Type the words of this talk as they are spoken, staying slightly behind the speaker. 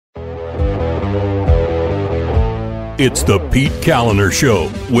It's the Pete Kaliner Show.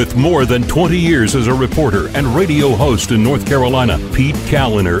 With more than 20 years as a reporter and radio host in North Carolina, Pete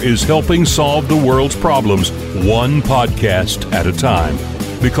Kaliner is helping solve the world's problems one podcast at a time.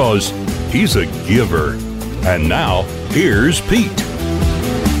 Because he's a giver. And now, here's Pete.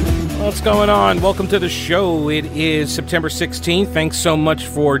 What's going on? Welcome to the show. It is September 16th. Thanks so much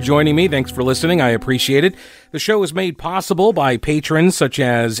for joining me. Thanks for listening. I appreciate it. The show is made possible by patrons such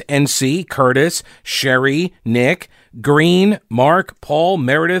as NC, Curtis, Sherry, Nick, Green, Mark, Paul,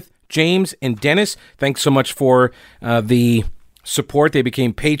 Meredith, James, and Dennis. Thanks so much for the support. They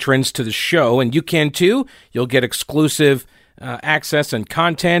became patrons to the show, and you can too. You'll get exclusive access and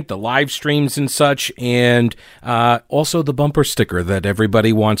content, the live streams and such, and also the bumper sticker that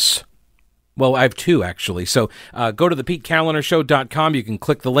everybody wants. Well, I have two, actually. So go to thepetekalinershow.com. You can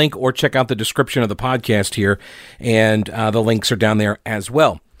click the link or check out the description of the podcast here, and the links are down there as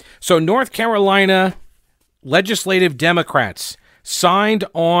well. So North Carolina legislative Democrats signed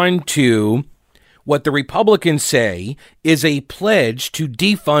on to what the Republicans say is a pledge to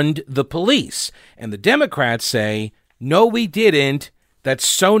defund the police. And the Democrats say, no, we didn't. That's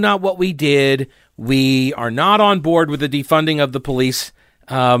so not what we did. We are not on board with the defunding of the police.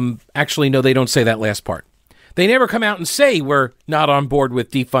 Actually, no, they don't say that last part. They never come out and say we're not on board with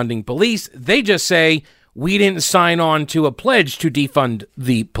defunding police. They just say we didn't sign on to a pledge to defund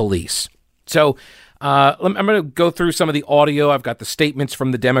the police. So I'm going to go through some of the audio. I've got the statements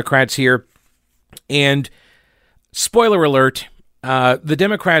from the Democrats here. And spoiler alert, the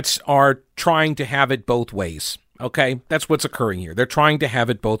Democrats are trying to have it both ways. Okay, that's what's occurring here. They're trying to have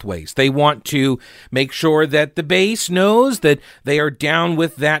it both ways. They want to make sure that the base knows that they are down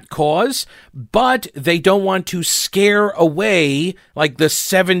with that cause, but they don't want to scare away like the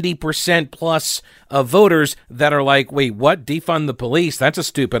 70% plus of voters that are like, wait, what? Defund the police? That's a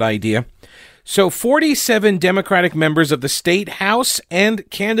stupid idea. So 47 Democratic members of the state House and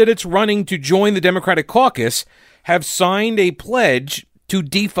candidates running to join the Democratic caucus have signed a pledge to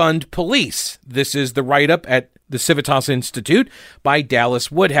defund police. This is the write-up at the Civitas Institute by Dallas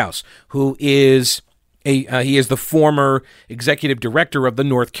Woodhouse, who is he is the former executive director of the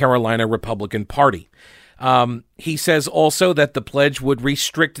North Carolina Republican Party. He says also that the pledge would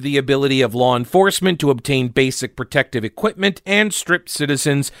restrict the ability of law enforcement to obtain basic protective equipment and strip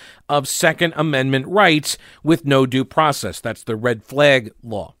citizens of Second Amendment rights with no due process. That's the red flag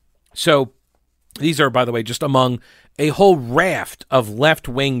law. So these are, by the way, just among a whole raft of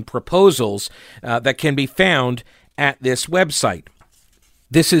left-wing proposals that can be found at this website.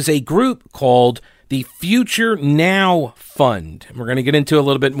 This is a group called the Future Now Fund. We're going to get into a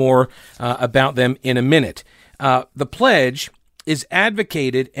little bit more about them in a minute. The pledge is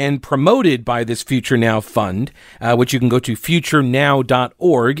advocated and promoted by this Future Now Fund, which you can go to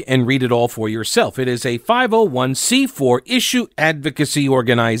futurenow.org and read it all for yourself. It is a 501c4 issue advocacy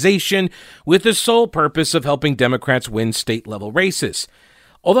organization with the sole purpose of helping Democrats win state-level races.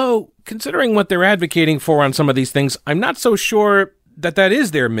 Although, considering what they're advocating for on some of these things, I'm not so sure that is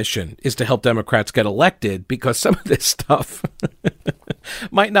their mission, is to help Democrats get elected, because some of this stuff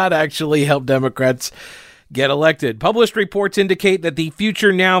might not actually help Democrats get elected. Published reports indicate that the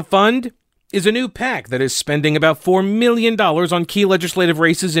Future Now Fund is a new PAC that is spending about $4 million on key legislative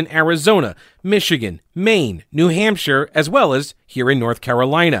races in Arizona, Michigan, Maine, New Hampshire, as well as here in North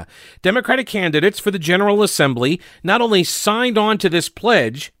Carolina. Democratic candidates for the General Assembly not only signed on to this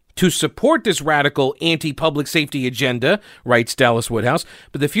pledge to support this radical anti-public safety agenda, writes Dallas Woodhouse,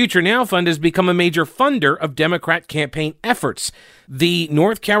 but the Future Now Fund has become a major funder of Democrat campaign efforts. The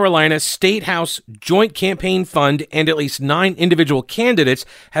North Carolina State House Joint Campaign Fund and at least 9 individual candidates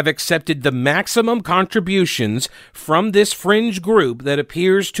have accepted the maximum contributions from this fringe group that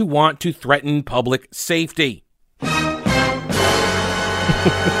appears to want to threaten public safety.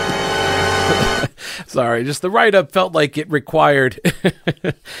 Sorry, just the write-up felt like it required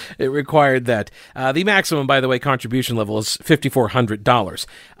that. The maximum, by the way, contribution level is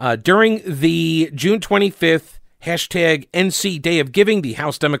 $5,400. During the June 25th hashtag NC Day of Giving, the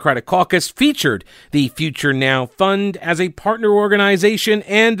House Democratic Caucus featured the Future Now Fund as a partner organization,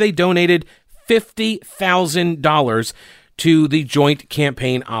 and they donated $50,000 to the joint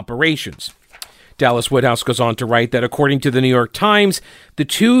campaign operations. Dallas Woodhouse goes on to write that according to the New York Times, the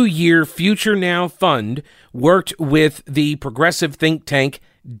 2-year Future Now Fund worked with the progressive think tank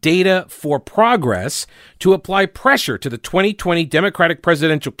Data for Progress to apply pressure to the 2020 Democratic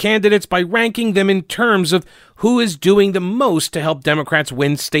presidential candidates by ranking them in terms of who is doing the most to help Democrats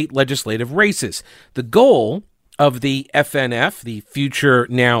win state legislative races. The goal of the FNF, the Future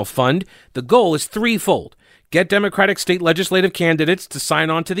Now Fund, the goal is threefold. Get Democratic state legislative candidates to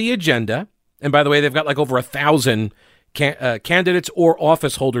sign on to the agenda, And by the way, they've got like over 1,000 candidates or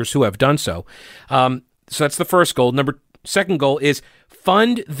office holders who have done so. So that's the first goal. Second goal is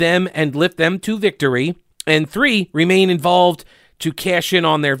fund them and lift them to victory. And 3, remain involved to cash in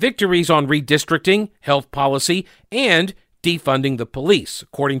on their victories on redistricting, health policy, and defunding the police.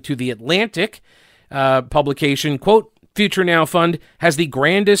 According to the Atlantic publication, quote, Future Now Fund has the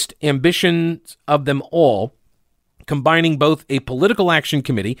grandest ambitions of them all, combining both a political action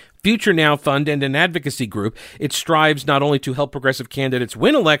committee, Future Now Fund, and an advocacy group. It strives not only to help progressive candidates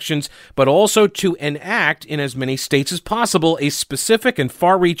win elections, but also to enact in as many states as possible a specific and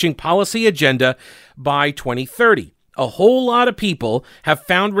far-reaching policy agenda by 2030. A whole lot of people have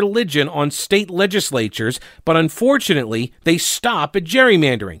found religion on state legislatures, but unfortunately, they stop at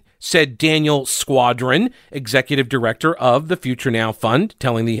gerrymandering, said Daniel Squadron, executive director of the Future Now Fund,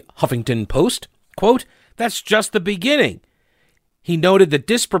 telling the Huffington Post, quote, that's just the beginning. He noted the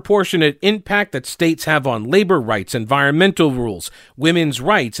disproportionate impact that states have on labor rights, environmental rules, women's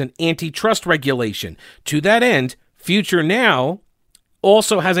rights, and antitrust regulation. To that end, Future Now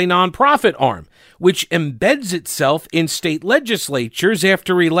also has a nonprofit arm, which embeds itself in state legislatures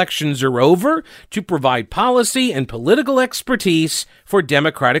after elections are over to provide policy and political expertise for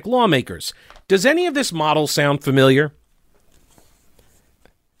Democratic lawmakers. Does any of this model sound familiar?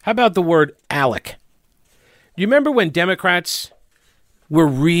 How about the word ALEC? Do you remember when Democrats were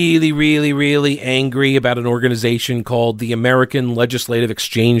really, really, really angry about an organization called the American Legislative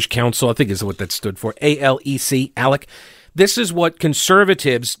Exchange Council? I think is what that stood for, ALEC, ALEC. This is what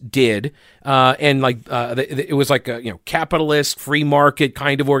conservatives did, and it was like a capitalist, free market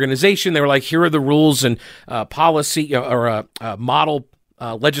kind of organization. They were like, here are the rules and policy or model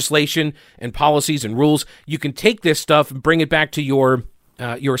legislation and policies and rules. You can take this stuff and bring it back to your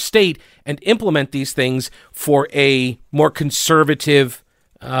state and implement these things for a more conservative,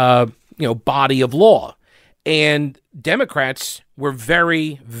 body of law. And Democrats were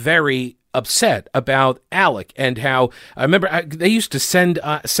very, very upset about ALEC and how I remember they used to send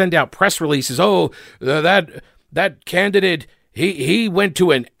out press releases. Oh, that candidate he went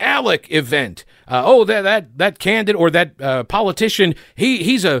to an ALEC event. That candidate or that politician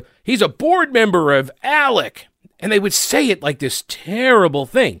he's a board member of ALEC, and they would say it like this terrible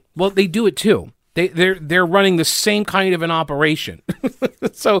thing. Well, they do it too. They're running the same kind of an operation.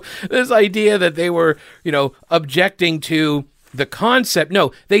 So this idea that they were objecting to the concept,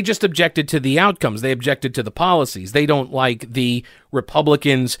 no, they just objected to the outcomes. They objected to the policies. They don't like the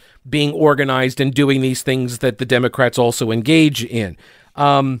Republicans being organized and doing these things that the Democrats also engage in.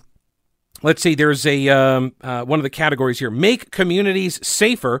 Let's see, there's one of the categories here. Make communities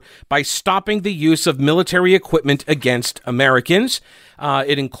safer by stopping the use of military equipment against Americans.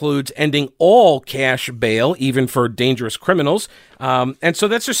 It includes ending all cash bail, even for dangerous criminals. And so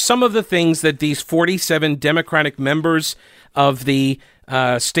that's just some of the things that these 47 Democratic members of the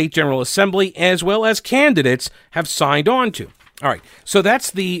State General Assembly, as well as candidates, have signed on to. All right, so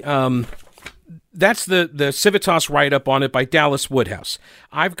that's the Civitas write-up on it by Dallas Woodhouse.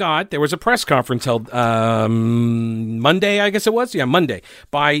 There was a press conference held Monday, I guess it was? Yeah, Monday,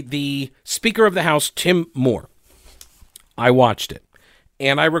 by the Speaker of the House, Tim Moore. I watched it,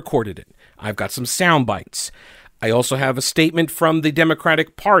 and I recorded it. I've got some sound bites. I also have a statement from the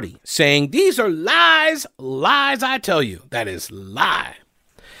Democratic Party saying, these are lies, lies I tell you. That is lie.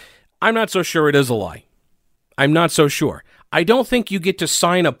 I'm not so sure it is a lie. I'm not so sure. I don't think you get to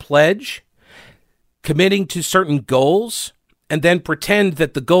sign a pledge committing to certain goals and then pretend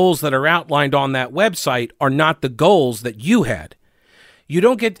that the goals that are outlined on that website are not the goals that you had. You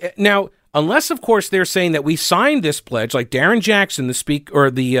don't get now, unless of course they're saying that we signed this pledge, like Darren Jackson,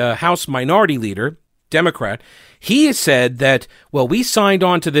 the House Minority Leader, Democrat. He has said that, well, we signed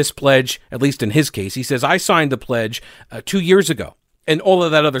on to this pledge, at least in his case. He says, I signed the pledge 2 years ago, and all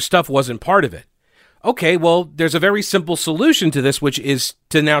of that other stuff wasn't part of it. Okay, well, there's a very simple solution to this, which is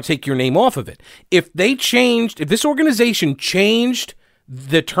to now take your name off of it. If this organization changed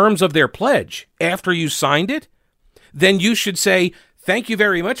the terms of their pledge after you signed it, then you should say, thank you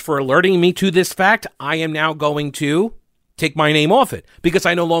very much for alerting me to this fact. I am now going to take my name off it because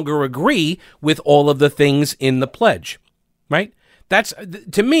I no longer agree with all of the things in the pledge, right? That's,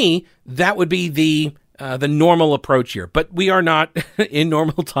 to me, that would be the normal approach here, but we are not in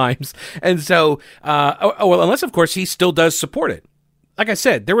normal times. And so, unless of course he still does support it. Like I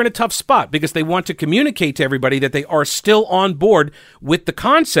said, they're in a tough spot because they want to communicate to everybody that they are still on board with the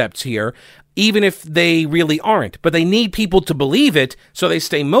concepts here, even if they really aren't. But they need people to believe it, so they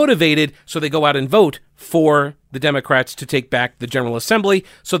stay motivated, so they go out and vote for the Democrats to take back the General Assembly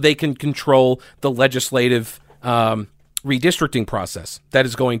so they can control the legislative redistricting process that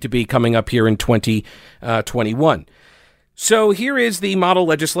is going to be coming up here in 2021. So here is the model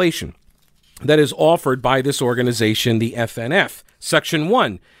legislation that is offered by this organization, the FNF. Section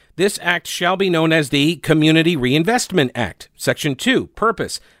 1, this act shall be known as the Community Reinvestment Act. Section 2,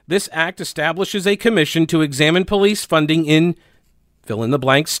 purpose, this act establishes a commission to examine police funding in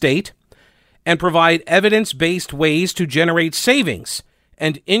fill-in-the-blank state and provide evidence-based ways to generate savings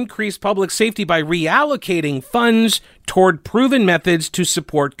and increase public safety by reallocating funds toward proven methods to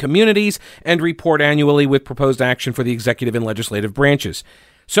support communities and report annually with proposed action for the executive and legislative branches.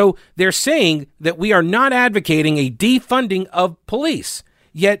 So they're saying that we are not advocating a defunding of police,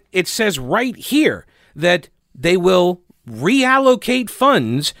 yet it says right here that they will reallocate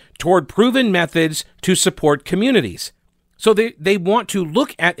funds toward proven methods to support communities. So they want to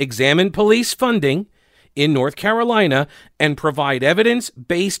look at examine police funding in North Carolina and provide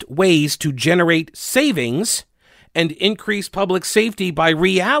evidence-based ways to generate savings and increase public safety by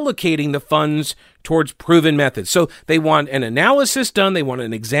reallocating the funds towards proven methods. So they want an analysis done, they want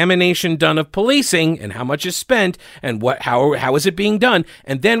an examination done of policing and how much is spent and how is it being done,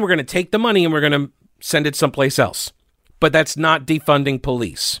 and then we're going to take the money and we're going to send it someplace else. But that's not defunding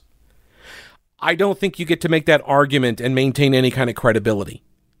police. I don't think you get to make that argument and maintain any kind of credibility.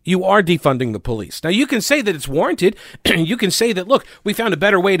 You are defunding the police. Now, you can say that it's warranted. You can say that, look, we found a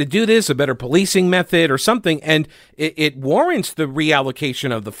better way to do this, a better policing method or something, and it warrants the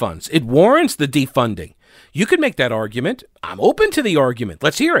reallocation of the funds. It warrants the defunding. You can make that argument. I'm open to the argument.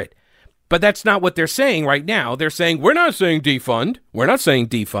 Let's hear it. But that's not what they're saying right now. They're saying, we're not saying defund. We're not saying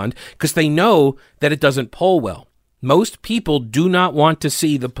defund because they know that it doesn't poll well. Most people do not want to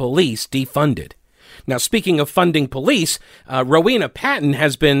see the police defunded. Now, speaking of funding police, Rowena Patton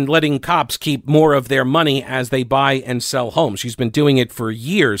has been letting cops keep more of their money as they buy and sell homes. She's been doing it for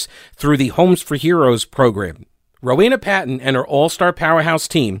years through the Homes for Heroes program. Rowena Patton and her all-star powerhouse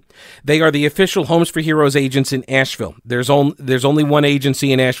team, they are the official Homes for Heroes agents in Asheville. There's only one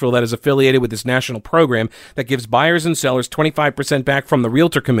agency in Asheville that is affiliated with this national program that gives buyers and sellers 25% back from the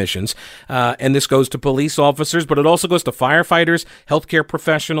realtor commissions. And this goes to police officers, but it also goes to firefighters, healthcare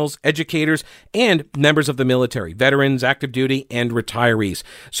professionals, educators, and members of the military, veterans, active duty, and retirees.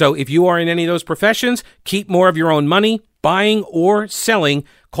 So if you are in any of those professions, keep more of your own money, buying or selling.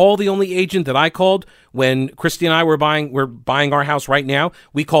 Call the only agent that I called when Christy and I were buying our house right now.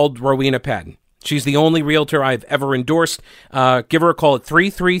 We called Rowena Patton. She's the only realtor I've ever endorsed. Give her a call at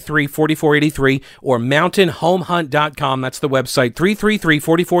 333-4483 or mountainhomehunt.com. That's the website,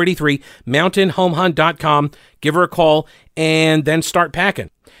 333-4483, mountainhomehunt.com. Give her a call and then start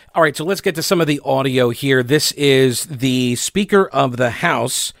packing. All right, so let's get to some of the audio here. This is the Speaker of the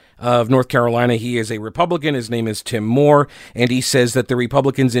House of North Carolina. He is a Republican. His name is Tim Moore, and he says that the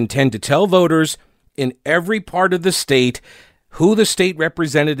Republicans intend to tell voters in every part of the state who the state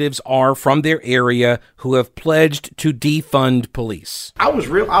representatives are from their area who have pledged to defund police. I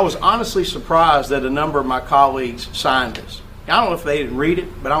was honestly surprised that a number of my colleagues signed this. I don't know if they didn't read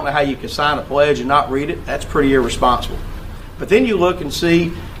it, but I don't know how you can sign a pledge and not read it. That's pretty irresponsible. But then you look and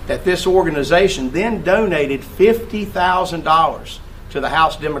see that this organization then donated $50,000 to the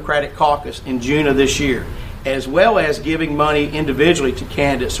House Democratic Caucus in June of this year, as well as giving money individually to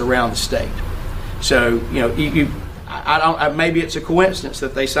candidates around the state. So, maybe it's a coincidence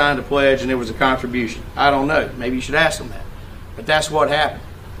that they signed a pledge and there was a contribution. I don't know. Maybe you should ask them that. But that's what happened.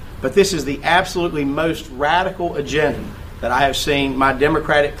 But this is the absolutely most radical agenda that I have seen my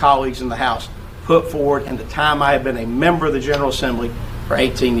Democratic colleagues in the House put forward in the time I have been a member of the General Assembly for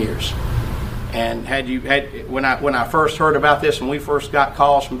 18 years. And when I first heard about this, when we first got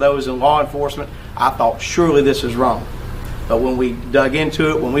calls from those in law enforcement, I thought surely this is wrong. But when we dug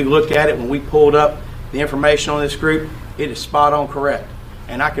into it, when we looked at it, when we pulled up the information on this group, it is spot on correct.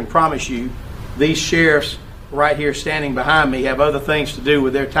 And I can promise you, these sheriffs right here standing behind me have other things to do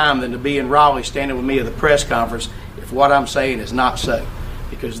with their time than to be in Raleigh standing with me at the press conference if what I'm saying is not so.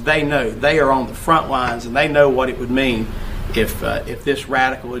 Because they know, they are on the front lines and they know what it would mean if this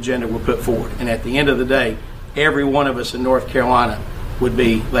radical agenda were put forward. And at the end of the day, every one of us in North Carolina would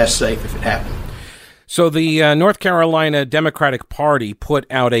be less safe if it happened. So the North Carolina Democratic Party put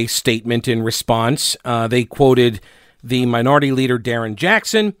out a statement in response. They quoted the Minority Leader Darren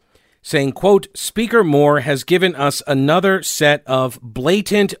Jackson saying, quote, Speaker Moore has given us another set of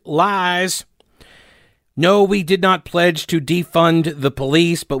blatant lies. No, we did not pledge to defund the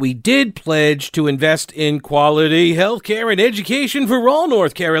police, but we did pledge to invest in quality health care and education for all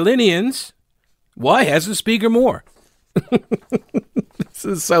North Carolinians. Why hasn't Speaker Moore? This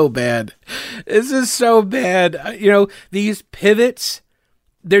is so bad. This is so bad. These pivots,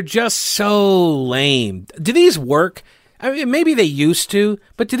 they're just so lame. Do these work? I mean, maybe they used to,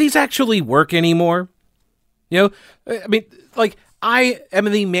 but do these actually work anymore? You know, I mean, like, I am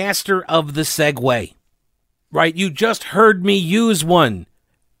the master of the segue, right? You just heard me use one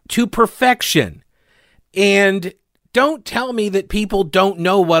to perfection. And don't tell me that people don't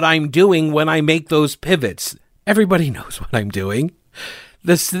know what I'm doing when I make those pivots. Everybody knows what I'm doing.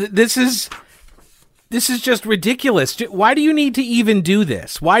 This is just ridiculous. Why do you need to even do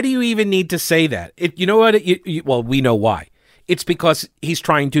this? Why do you even need to say that? You know what? Well, we know why. It's because he's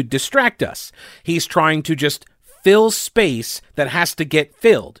trying to distract us. He's trying to just fill space that has to get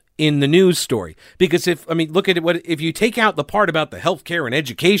filled in the news story. Because look at it. If you take out the part about the healthcare and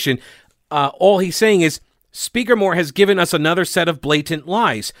education, all he's saying is, Speaker Moore has given us another set of blatant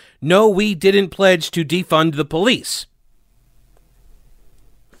lies. No, we didn't pledge to defund the police.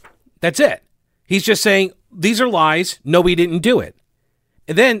 That's it. He's just saying, these are lies. No, we didn't do it.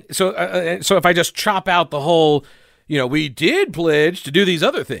 And then, so if I just chop out the whole, we did pledge to do these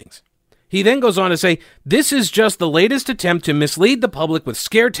other things. He then goes on to say, this is just the latest attempt to mislead the public with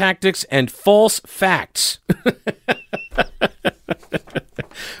scare tactics and false facts.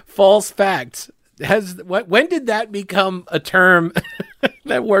 False facts. When did that become a term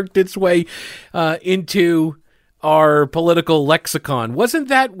that worked its way into our political lexicon? Wasn't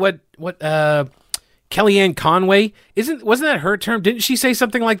that what Kellyanne Conway, wasn't that her term? Didn't she say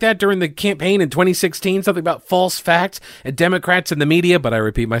something like that during the campaign in 2016? Something about false facts, and Democrats and the media, but I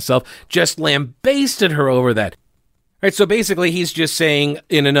repeat myself, just lambasted her over that. All right, so basically he's just saying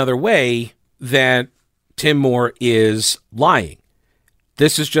in another way that Tim Moore is lying.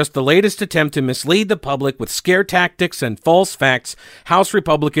 This is just the latest attempt to mislead the public with scare tactics and false facts. House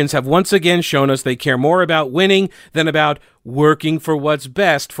Republicans have once again shown us they care more about winning than about working for what's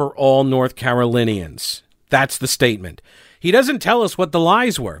best for all North Carolinians. That's the statement. He doesn't tell us what the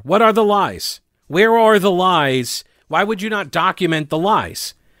lies were. What are the lies? Where are the lies? Why would you not document the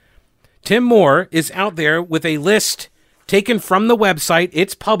lies? Tim Moore is out there with a list taken from the website.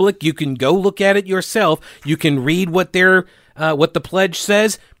 It's public. You can go look at it yourself. You can read what the pledge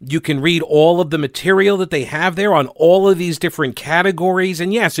says. You can read all of the material that they have there on all of these different categories.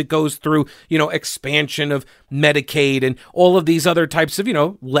 And yes, it goes through, expansion of Medicaid and all of these other types of,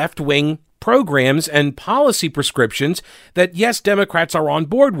 left-wing programs and policy prescriptions that, yes, Democrats are on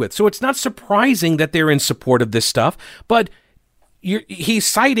board with. So it's not surprising that they're in support of this stuff, but he's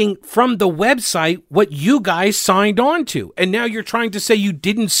citing from the website what you guys signed on to. And now you're trying to say you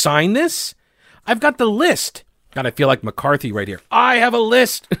didn't sign this? I've got the list. God, I feel like McCarthy right here. I have a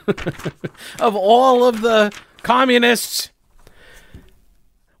list of all of the communists.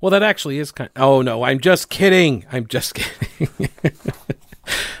 Well, that actually is kind of... Oh, no, I'm just kidding. I'm just kidding.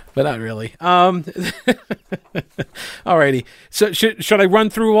 But not really. Alrighty. So should I run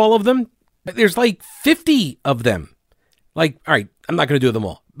through all of them? There's like 50 of them. All right, I'm not going to do them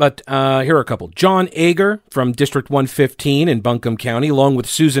all. But here are a couple. John Ager from District 115 in Buncombe County, along with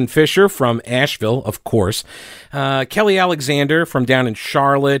Susan Fisher from Asheville, of course. Kelly Alexander from down in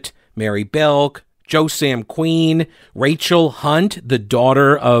Charlotte. Mary Belk. Joe Sam Queen. Rachel Hunt, the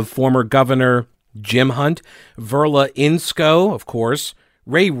daughter of former Governor Jim Hunt. Verla Insco, of course.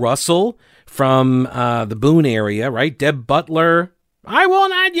 Ray Russell from the Boone area, right? Deb Butler. I will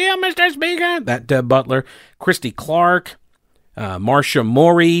not yield, Mr. Speaker. That Deb Butler. Christy Clark. Marcia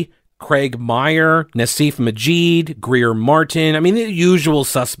Morey, Craig Meyer, Nassif Majid, Greer Martin. I mean, the usual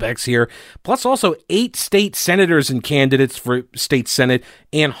suspects here. Plus also 8 state senators and candidates for state senate.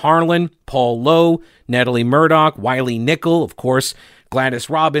 Ann Harlan, Paul Lowe, Natalie Murdoch, Wiley Nickel, of course, Gladys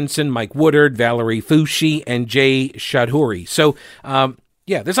Robinson, Mike Woodard, Valerie Foushee, and Jay Shadhuri. So,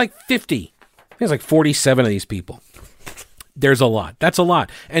 there's like 50. There's like 47 of these people. There's a lot. That's a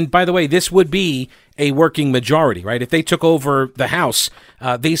lot. And by the way, this would be a working majority, right? If they took over the House,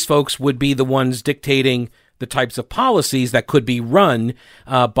 these folks would be the ones dictating the types of policies that could be run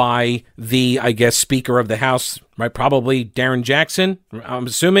by the, I guess, Speaker of the House, right? Probably Darren Jackson, I'm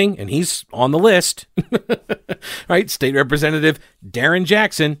assuming, and he's on the list, right? State Representative Darren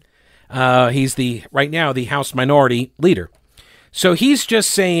Jackson. He's right now the House Minority Leader. So he's just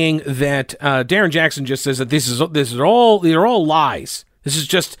saying that Darren Jackson just says that these are all lies. This is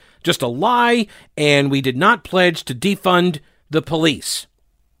just a lie, and we did not pledge to defund the police.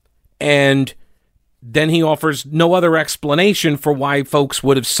 And then he offers no other explanation for why folks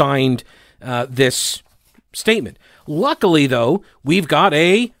would have signed this statement. Luckily, though, we've got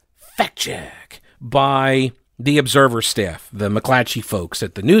a fact check by the Observer staff, the McClatchy folks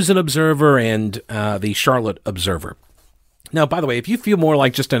at the News and Observer and the Charlotte Observer. Now, by the way, if you feel more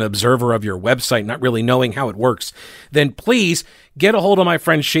like just an observer of your website, not really knowing how it works, then please get a hold of my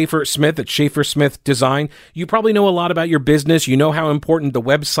friend Schaefer Smith at Schaefer Smith Design. You probably know a lot about your business. You know how important the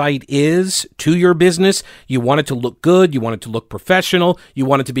website is to your business. You want it to look good. You want it to look professional. You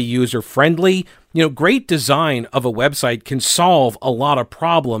want it to be user-friendly. Great design of a website can solve a lot of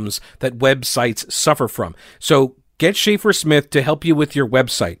problems that websites suffer from. So get Schaefer Smith to help you with your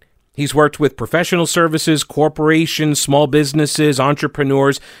website. He's worked with professional services, corporations, small businesses,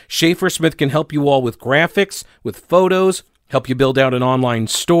 entrepreneurs. Schaefer Smith can help you all with graphics, with photos, help you build out an online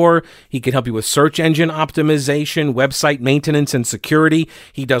store. He can help you with search engine optimization, website maintenance, and security.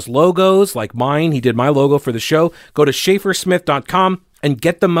 He does logos like mine. He did my logo for the show. Go to schaefersmith.com and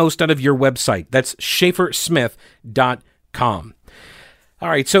get the most out of your website. That's schaefersmith.com. All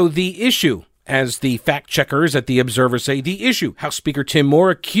right, so the issue, as the fact checkers at The Observer say, the issue: House Speaker Tim Moore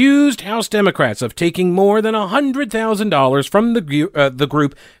accused House Democrats of taking more than $100,000 from the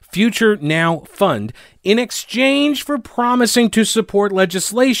group Future Now Fund in exchange for promising to support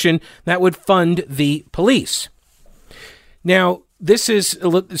legislation that would fund the police. Now, this is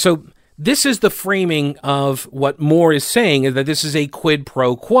the framing of what Moore is saying, is that this is a quid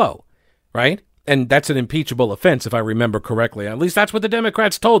pro quo, right? And that's an impeachable offense, if I remember correctly. At least that's what the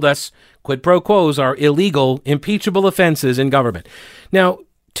Democrats told us. Quid pro quos are illegal, impeachable offenses in government. Now,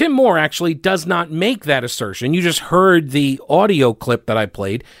 Tim Moore actually does not make that assertion. You just heard the audio clip that I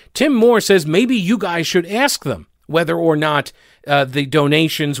played. Tim Moore says maybe you guys should ask them whether or not the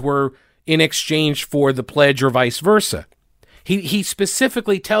donations were in exchange for the pledge or vice versa. He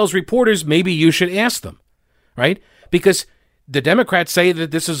specifically tells reporters maybe you should ask them, right? Because the Democrats say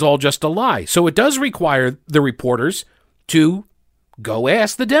that this is all just a lie. So it does require the reporters to go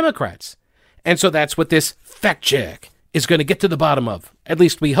ask the Democrats. And so that's what this fact check is going to get to the bottom of, at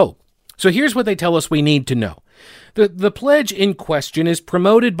least we hope. So here's what they tell us we need to know. The pledge in question is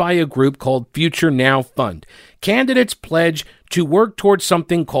promoted by a group called Future Now Fund. Candidates pledge to work towards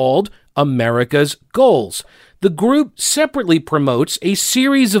something called America's Goals. The group separately promotes a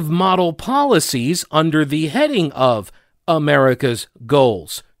series of model policies under the heading of America's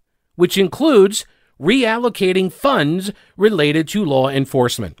Goals, which includes reallocating funds related to law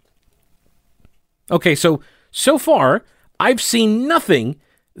enforcement. Okay, so far, I've seen nothing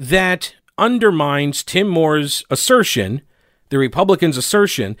that undermines Tim Moore's assertion, the Republicans'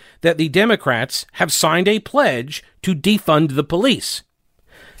 assertion, that the Democrats have signed a pledge to defund the police.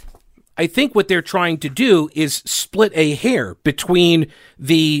 I think what they're trying to do is split a hair between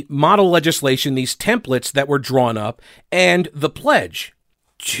the model legislation, these templates that were drawn up, and the pledge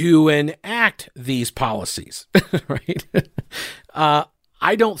to enact these policies, right?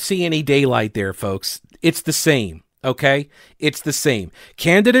 I don't see any daylight there, folks. It's the same, okay? It's the same.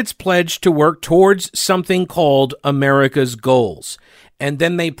 Candidates pledge to work towards something called America's Goals, and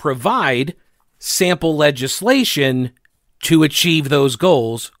then they provide sample legislation to achieve those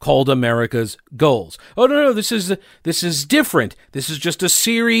goals called America's Goals. Oh, no, this is different. This is just a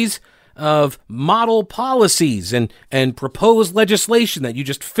series of model policies and proposed legislation that you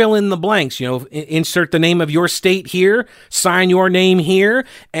just fill in the blanks, insert the name of your state here, sign your name here,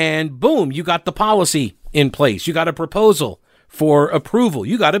 and boom, you got the policy in place. You got a proposal for approval.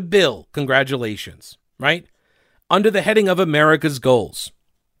 You got a bill. Congratulations, right? Under the heading of America's Goals.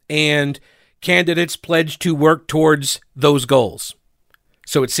 And candidates pledge to work towards those goals.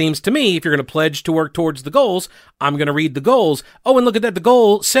 So it seems to me, if you're going to pledge to work towards the goals, I'm going to read the goals. Oh, and look at that. The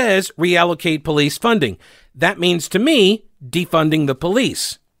goal says reallocate police funding. That means to me, defunding the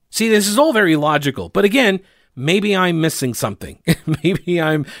police. See, this is all very logical. But again, maybe I'm missing something. Maybe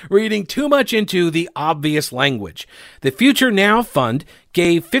I'm reading too much into the obvious language. The Future Now Fund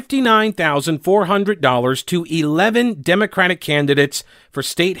gave $59,400 to 11 Democratic candidates for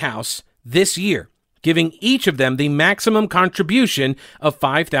State House this year, giving each of them the maximum contribution of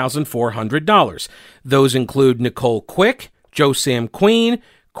 $5,400. Those include Nicole Quick, Joe Sam Queen,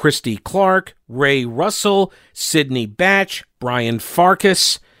 Christy Clark, Ray Russell, Sidney Batch, Brian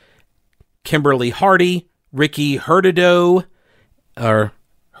Farkas, Kimberly Hardy, Ricky Hurtado, or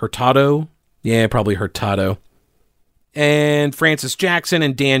Hurtado? Yeah, probably Hurtado. And Francis Jackson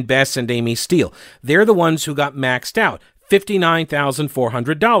and Dan Bess and Amy Steele. They're the ones who got maxed out.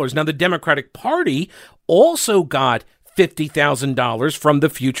 $59,400. Now, the Democratic Party also got $50,000 from the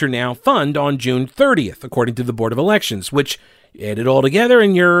Future Now Fund on June 30th, according to the Board of Elections, which add it all together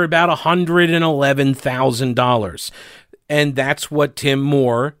and you're about $111,000. And that's what Tim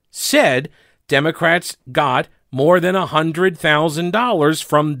Moore said. Democrats got more than $100,000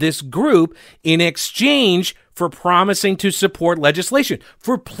 from this group in exchange for promising to support legislation,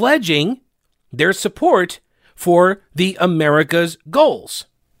 for pledging their support for the America's goals.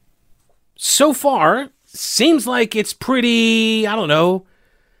 So far, seems like it's pretty,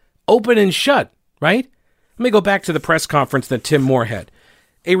 open and shut, right? Let me go back to the press conference that Tim Moore had.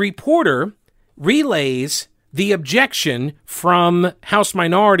 A reporter relays the objection from House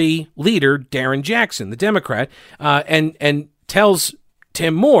Minority Leader Darren Jackson, the Democrat, and tells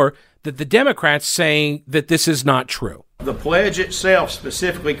Tim Moore that the Democrats saying that this is not true. The pledge itself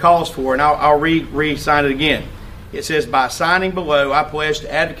specifically calls for, and I'll re-sign it again. It says, by signing below, I pledge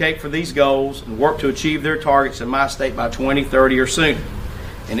to advocate for these goals and work to achieve their targets in my state by 2030 or sooner.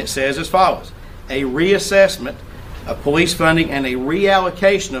 And it says as follows: a reassessment of police funding and a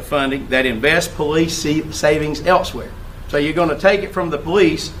reallocation of funding that invests police savings elsewhere. So you're going to take it from the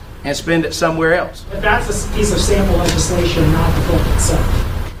police and spend it somewhere else. But that's a piece of sample legislation, not the book itself.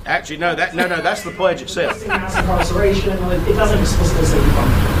 Actually, no, that's the pledge itself. Mass incarceration, it doesn't explicitly say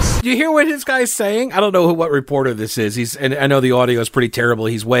defund police. Do you hear what his guy's saying? I don't know what reporter this is. And I know the audio is pretty terrible.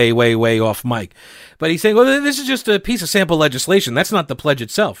 He's way, way, way off mic. But he's saying, well, this is just a piece of sample legislation. That's not the pledge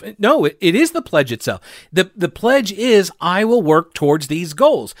itself. No, it is the pledge itself. The pledge is, I will work towards these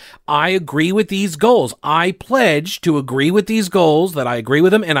goals. I agree with these goals. I pledge to agree with these goals, that I agree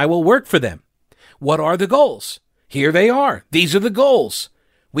with them, and I will work for them. What are the goals? Here they are. These are the goals.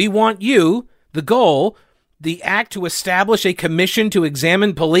 We want you, the goal, the act to establish a commission to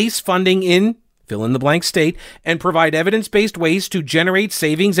examine police funding in fill-in-the-blank state and provide evidence-based ways to generate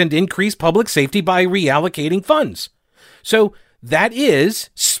savings and increase public safety by reallocating funds. So that is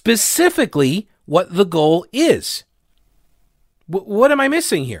specifically what the goal is. What am I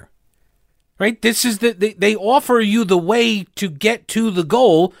missing here? Right? This is they offer you the way to get to the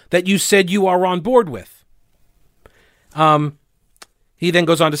goal that you said you are on board with. He then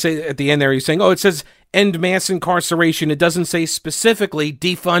goes on to say at the end there, he's saying, it says end mass incarceration. It doesn't say specifically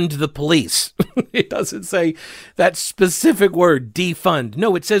defund the police. It doesn't say that specific word, defund.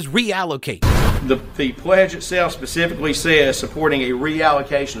 No, it says reallocate. The pledge itself specifically says supporting a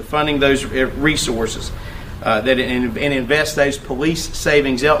reallocation of funding those resources and invest those police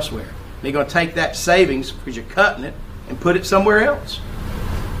savings elsewhere. And you're going to take that savings, because you're cutting it, and put it somewhere else.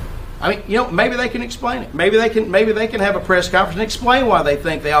 I mean, maybe they can explain it. Maybe they can have a press conference and explain why they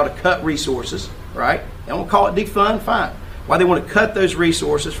think they ought to cut resources, right? They don't call it defund, fine. Why they want to cut those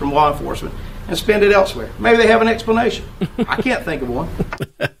resources from law enforcement and spend it elsewhere. Maybe they have an explanation. I can't think of one.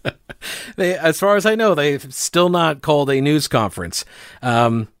 As far as I know, they've still not called a news conference.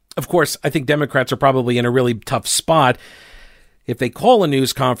 Of course, I think Democrats are probably in a really tough spot. If they call a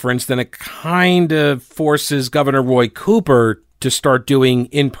news conference, then it kind of forces Governor Roy Cooper to start doing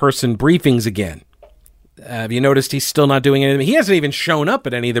in-person briefings again. Have you noticed he's still not doing anything? He hasn't even shown up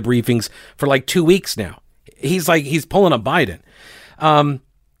at any of the briefings for like 2 weeks now. He's pulling a Biden.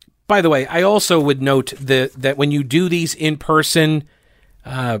 By the way, I also would note that when you do these in-person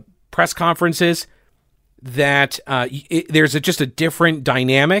press conferences, that there's just a different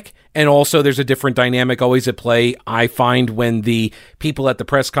dynamic, and also there's a different dynamic always at play, I find, when the people at the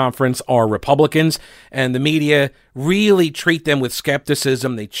press conference are Republicans, and the media really treat them with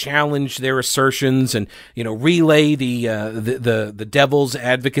skepticism. They challenge their assertions and relay the devil's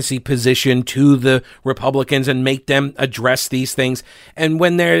advocacy position to the Republicans and make them address these things. And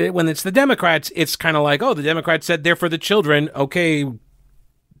when it's the Democrats, it's kind of like, the Democrats said they're for the children. Okay,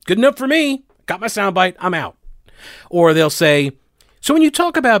 good enough for me. Got my soundbite, I'm out. Or they'll say, so when you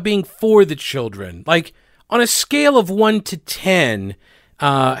talk about being for the children, like on a scale of 1 to 10,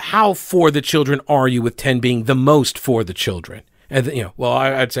 how for the children are you, with 10 being the most for the children? And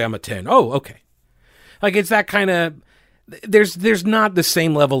I'd say I'm a 10. Oh, okay. Like it's that kind of, there's not the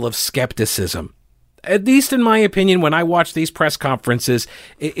same level of skepticism. At least in my opinion, when I watch these press conferences,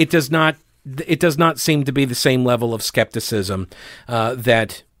 it does not seem to be the same level of skepticism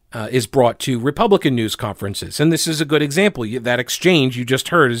that is brought to Republican news conferences. And this is a good example. That exchange you just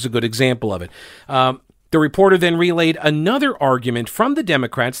heard is a good example of it. The reporter then relayed another argument from the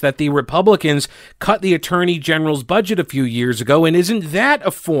Democrats that the Republicans cut the Attorney General's budget a few years ago, and isn't that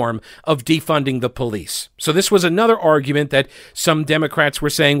a form of defunding the police? So this was another argument that some Democrats were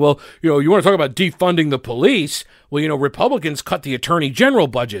saying, well, you want to talk about defunding the police? Well, Republicans cut the Attorney General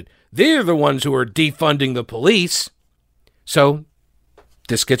budget. They're the ones who are defunding the police. So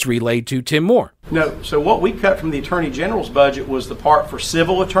this gets relayed to Tim Moore. No, so what we cut from the Attorney General's budget was the part for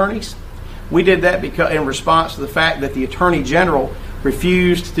civil attorneys. We did that because in response to the fact that the Attorney General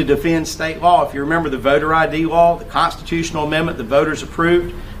refused to defend state law. If you remember the voter ID law, the constitutional amendment the voters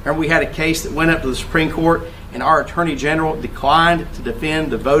approved, remember we had a case that went up to the Supreme Court and our Attorney General declined to defend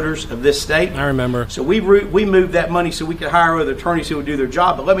the voters of this state. I remember. So we moved that money so we could hire other attorneys who would do their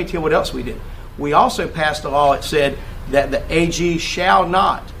job. But let me tell you what else we did. We also passed a law that said that the AG shall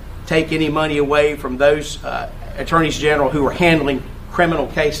not take any money away from those attorneys general who are handling criminal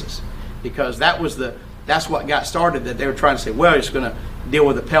cases, because that's what got started, that they were trying to say, well, it's going to deal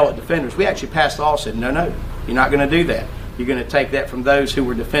with appellate defenders. We actually passed a law that said, no, you're not going to do that. You're going to take that from those who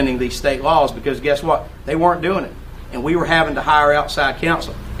were defending these state laws, because guess what? They weren't doing it. And we were having to hire outside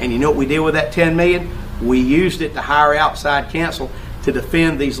counsel. And you know what we did with that $10 million? We used it to hire outside counsel to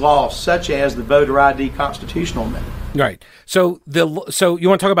defend these laws, such as the voter ID constitutional amendment. Right. So you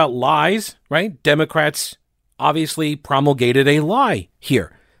want to talk about lies, right? Democrats obviously promulgated a lie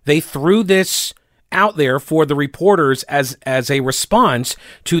here. They threw this out there for the reporters as a response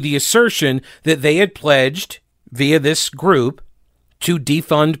to the assertion that they had pledged via this group to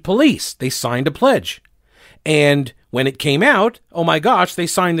defund police. They signed a pledge. And when it came out, oh my gosh, they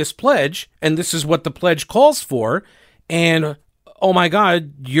signed this pledge, and this is what the pledge calls for. And oh my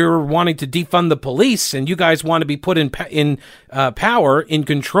God, you're wanting to defund the police, and you guys want to be put in power, in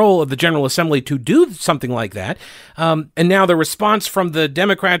control of the General Assembly to do something like that. And now the response from the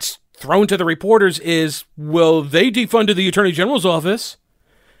Democrats thrown to the reporters is, well, they defunded the Attorney General's office.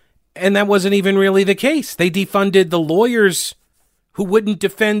 And that wasn't even really the case. They defunded the lawyers who wouldn't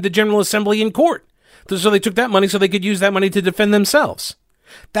defend the General Assembly in court. So they took that money so they could use that money to defend themselves.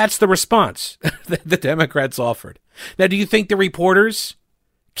 That's the response that the Democrats offered. Now, do you think the reporters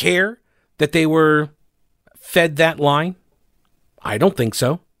care that they were fed that line? I don't think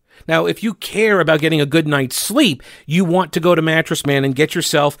so. Now, if you care about getting a good night's sleep, you want to go to Mattress Man and get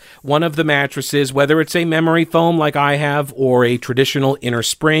yourself one of the mattresses, whether it's a memory foam like I have or a traditional inner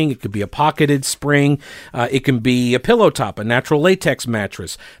spring. It could be a pocketed spring. It can be a pillow top, a natural latex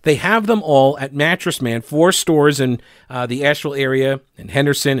mattress. They have them all at Mattress Man, 4 stores in the Asheville area, in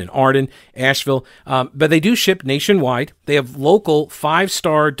Henderson and Arden, Asheville. But they do ship nationwide. They have local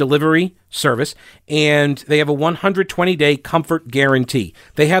 5-star delivery service, and they have a 120-day comfort guarantee.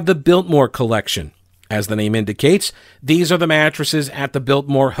 They have the Biltmore collection. As the name indicates, these are the mattresses at the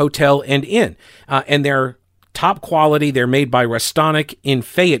Biltmore Hotel and Inn, and they're top quality. They're made by Restonic in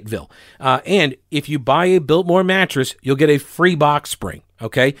Fayetteville. And if you buy a Biltmore mattress, you'll get a free box spring,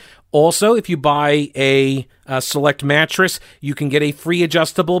 okay? Also, if you buy a select mattress, you can get a free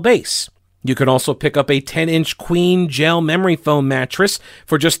adjustable base. You can also pick up a 10-inch queen gel memory foam mattress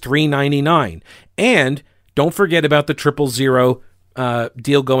for just $3.99. And don't forget about the 000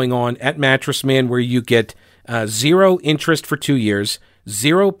 deal going on at Mattress Man, where you get 0 interest for 2 years,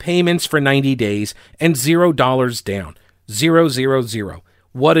 0 payments for 90 days, and $0 down. 000.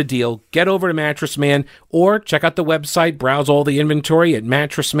 What a deal. Get over to Mattress Man or check out the website, browse all the inventory at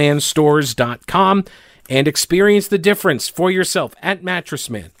mattressmanstores.com and experience the difference for yourself at Mattress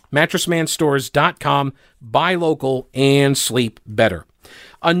Man. MattressManStores.com. Buy local and sleep better.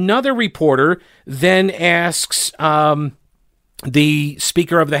 Another reporter then asks the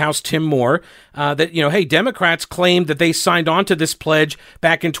Speaker of the House, Tim Moore, that, hey, Democrats claimed that they signed on to this pledge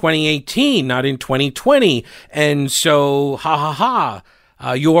back in 2018, not in 2020. And so,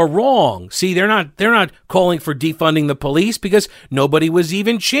 you're wrong. See, they're not calling for defunding the police because nobody was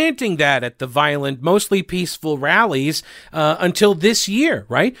even chanting that at the violent, mostly peaceful rallies until this year,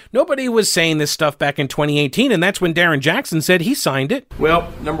 right? Nobody was saying this stuff back in 2018, and that's when Darren Jackson said he signed it.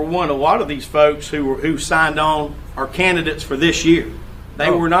 Well, number one, a lot of these folks who signed on are candidates for this year. They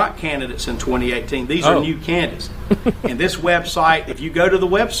were not candidates in 2018. These are new candidates. And this website, if you go to the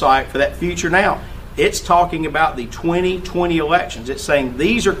website for that Future Now, it's talking about the 2020 elections. It's saying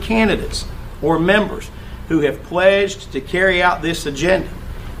these are candidates or members who have pledged to carry out this agenda.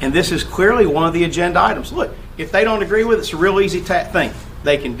 And this is clearly one of the agenda items. Look, if they don't agree with it, it's a real easy thing.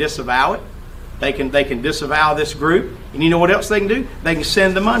 They can disavow it. They can disavow this group. And you know what else they can do? They can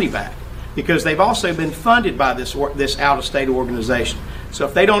send the money back, because they've also been funded by this out-of-state organization. So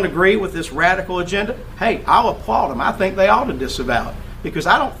if they don't agree with this radical agenda, hey, I'll applaud them. I think they ought to disavow it. Because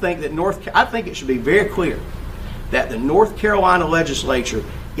I don't think that I think it should be very clear that the North Carolina legislature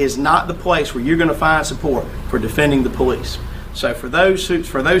is not the place where you're going to find support for defending the police. So for those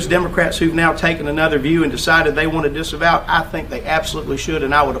Democrats who've now taken another view and decided they want to disavow it, I think they absolutely should,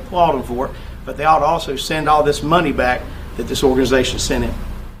 and I would applaud them for it. But they ought to also send all this money back that this organization sent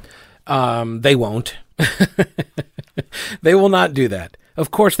in. They won't. They will not do that. Of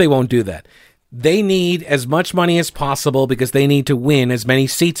course they won't do that. They need as much money as possible because they need to win as many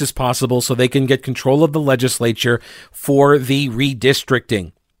seats as possible so they can get control of the legislature for the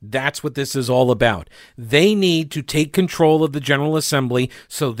redistricting. That's what this is all about. They need to take control of the General Assembly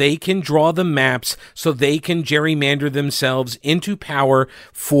so they can draw the maps, so they can gerrymander themselves into power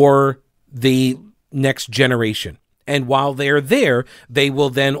for the next generation. And while they're there, they will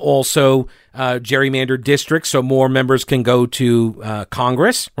then also gerrymander districts so more members can go to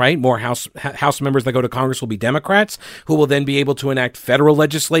Congress, right? More House members that go to Congress will be Democrats, who will then be able to enact federal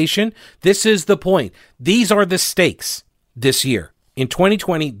legislation. This is the point. These are the stakes this year. In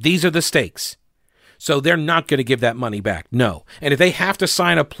 2020, these are the stakes. So they're not going to give that money back. No. And if they have to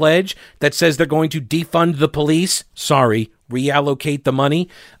sign a pledge that says they're going to defund the police, sorry, reallocate the money,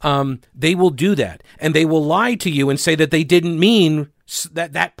 they will do that. And they will lie to you and say that they didn't mean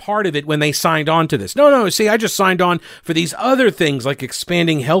that part of it when they signed on to this. No, see, I just signed on for these other things like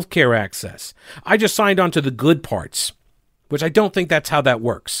expanding healthcare access. I just signed on to the good parts, which I don't think that's how that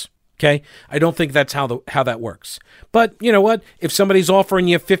works. Okay, I don't think that's how that works. But you know what? If somebody's offering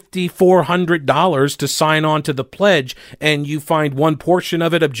you $5,400 to sign on to the pledge and you find one portion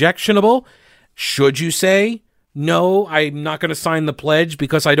of it objectionable, should you say, no, I'm not going to sign the pledge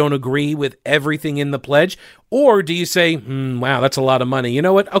because I don't agree with everything in the pledge? Or do you say, wow, that's a lot of money. You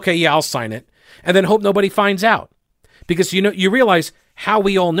know what? Okay, yeah, I'll sign it. And then hope nobody finds out. Because you realize how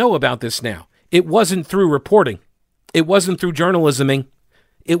we all know about this now. It wasn't through reporting. It wasn't through journalisming.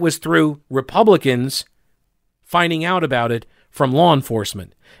 It was through Republicans finding out about it from law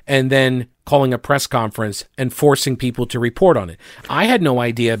enforcement and then calling a press conference and forcing people to report on it. I had no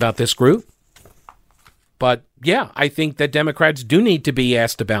idea about this group. But yeah, I think that Democrats do need to be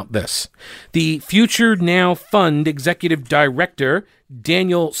asked about this. The Future Now Fund Executive Director,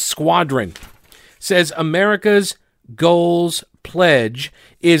 Daniel Squadron, says America's Goals Pledge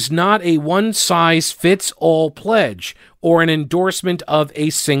is not a one-size-fits-all pledge or an endorsement of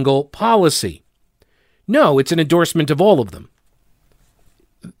a single policy. No, it's an endorsement of all of them.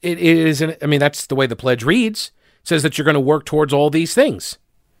 It is, that's the way the pledge reads. It says that you're going to work towards all these things.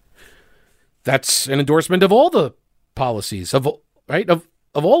 That's an endorsement of all the policies, of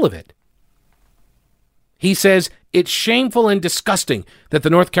all of it. He says it's shameful and disgusting that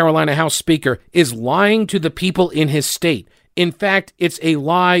the North Carolina House Speaker is lying to the people in his state. In fact, it's a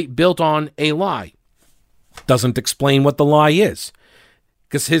lie built on a lie. Doesn't explain what the lie is,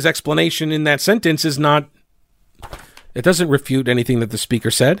 because his explanation in that sentence is not, it doesn't refute anything that the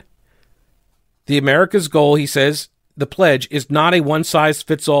speaker said. The America's Goal, he says, the pledge is not a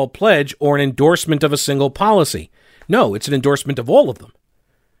one-size-fits-all pledge or an endorsement of a single policy. No, it's an endorsement of all of them,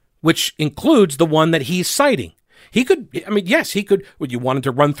 which includes the one that he's citing. He could, yes, he could. Would you want him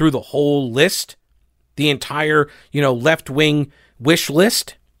to run through the whole list, the entire, left-wing wish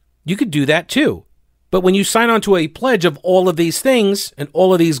list? You could do that too. But when you sign on to a pledge of all of these things and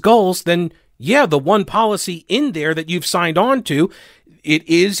all of these goals, then yeah, the one policy in there that you've signed on to, it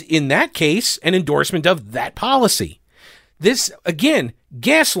is in that case an endorsement of that policy. This, again,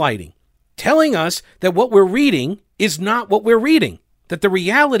 gaslighting, telling us that what we're reading is not what we're reading, that the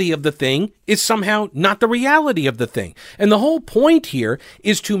reality of the thing is somehow not the reality of the thing. And the whole point here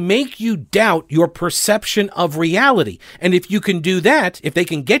is to make you doubt your perception of reality. And if you can do that, if they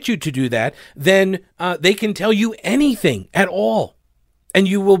can get you to do that, then they can tell you anything at all. And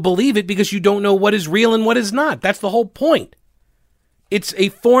you will believe it because you don't know what is real and what is not. That's the whole point. It's a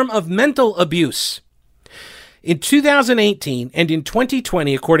form of mental abuse. In 2018 and in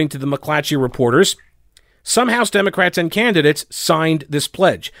 2020, according to the McClatchy reporters, some House Democrats and candidates signed this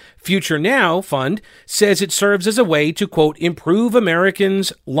pledge. Future Now Fund says it serves as a way to, quote, improve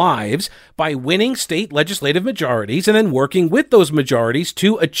Americans' lives by winning state legislative majorities and then working with those majorities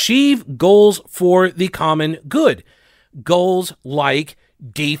to achieve goals for the common good. Goals like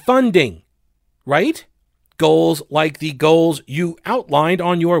defunding, right? Goals like the goals you outlined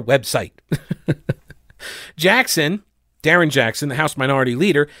on your website. Darren Jackson, the House Minority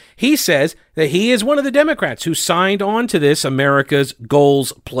Leader, he says that he is one of the Democrats who signed on to this America's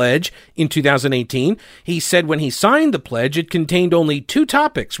Goals Pledge in 2018. He said when he signed the pledge, it contained only two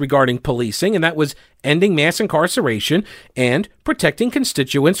topics regarding policing, and that was ending mass incarceration and protecting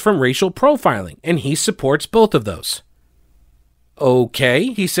constituents from racial profiling, and he supports both of those.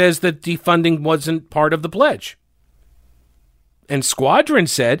 Okay, he says that defunding wasn't part of the pledge. And Squadron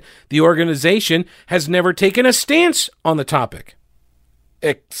said the organization has never taken a stance on the topic,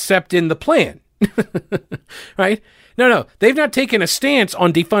 except in the plan. Right? No, they've not taken a stance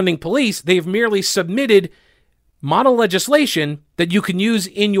on defunding police. They've merely submitted model legislation that you can use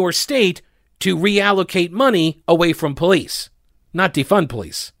in your state to reallocate money away from police, not defund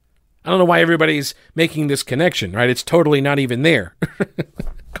police. I don't know why everybody's making this connection, right? It's totally not even there.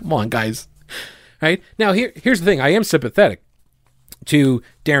 Come on, guys. Right? Now, here's the thing. I am sympathetic to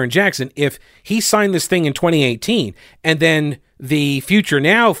Darren Jackson. If he signed this thing in 2018 and then the Future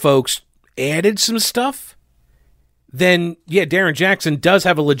Now folks added some stuff, then yeah, Darren Jackson does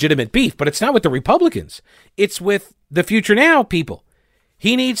have a legitimate beef, but it's not with the Republicans. It's with the Future Now people.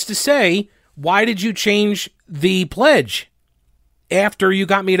 He needs to say, why did you change the pledge after you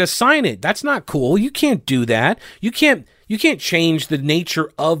got me to sign it? That's not cool. You can't do that. You can't change the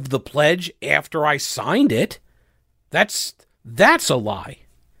nature of the pledge after I signed it. That's a lie,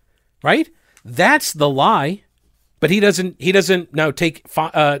 right? That's the lie. But he doesn't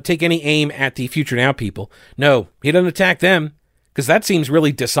take any aim at the Future Now people. No, he doesn't attack them, because that seems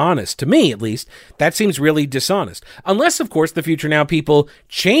really dishonest, to me at least. That seems really dishonest. Unless, of course, the Future Now people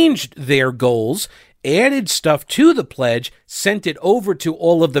changed their goals, added stuff to the pledge, sent it over to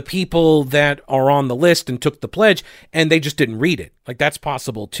all of the people that are on the list and took the pledge, and they just didn't read it. Like, that's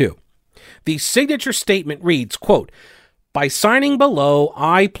possible too. The signature statement reads, quote, "By signing below,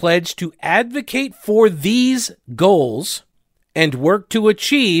 I pledge to advocate for these goals and work to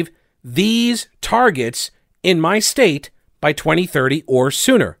achieve these targets in my state by 2030 or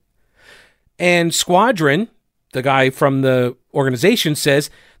sooner." And Squadron, the guy from the organization, says,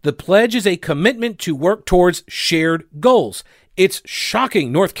 "The pledge is a commitment to work towards shared goals. It's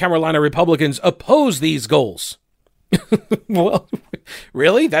shocking North Carolina Republicans oppose these goals." Well,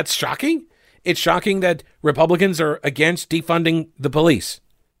 really? That's shocking? It's shocking that Republicans are against defunding the police.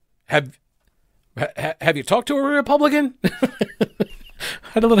 Have you talked to a Republican?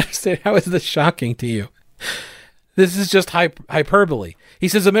 I don't understand. How is this shocking to you? This is just hyperbole. He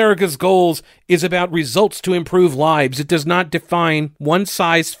says America's goals is about results to improve lives. It does not define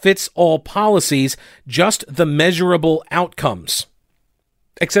one-size-fits-all policies, just the measurable outcomes.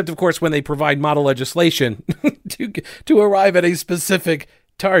 Except, of course, when they provide model legislation to arrive at a specific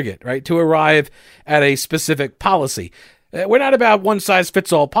target, right? To arrive at a specific policy. We're not about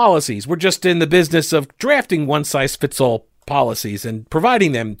one-size-fits-all policies. We're just in the business of drafting one-size-fits-all policies and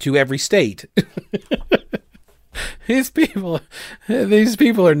providing them to every state. These people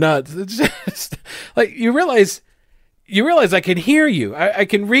are nuts. It's just like, you realize I can hear you. I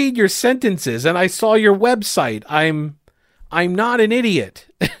can read your sentences, and I saw your website. I'm not an idiot.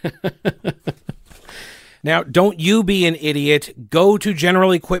 Now, don't you be an idiot. Go to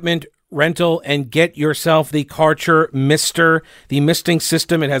General Equipment Rental and get yourself the Karcher Mister, the misting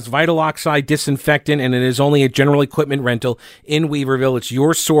system. It has vital oxide disinfectant, and it is only a General Equipment Rental in Weaverville. It's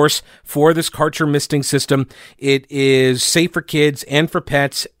your source for this Karcher misting system. It is safe for kids and for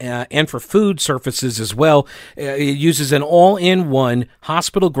pets and for food surfaces as well. It uses an all-in-one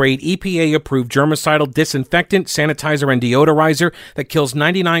hospital-grade EPA-approved germicidal disinfectant, sanitizer, and deodorizer that kills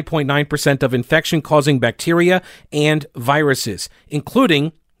 99.9% of infection-causing bacteria and viruses,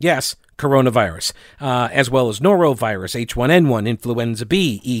 including, yes, coronavirus, as well as norovirus, H1N1, influenza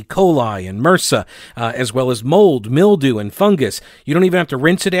B, E. coli, and MRSA, as well as mold, mildew, and fungus. You don't even have to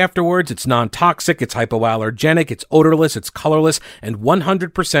rinse it afterwards. It's non-toxic, it's hypoallergenic, it's odorless, it's colorless, and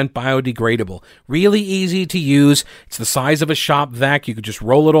 100% biodegradable. Really easy to use. It's the size of a shop vac. You could just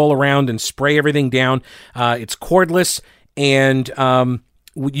roll it all around and spray everything down. It's cordless, and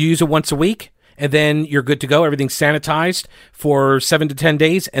you use it once a week. And then you're good to go. Everything's sanitized for 7 to 10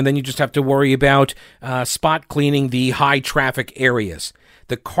 days. And then you just have to worry about spot cleaning the high traffic areas.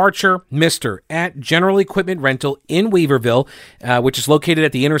 The Karcher Mister at General Equipment Rental in Weaverville, which is located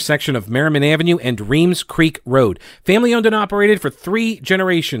at the intersection of Merriman Avenue and Reams Creek Road. Family owned and operated for 3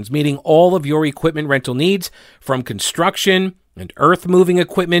 generations, meeting all of your equipment rental needs, from construction and earth-moving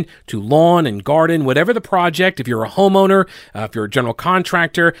equipment to lawn and garden, whatever the project. If you're a homeowner, if you're a general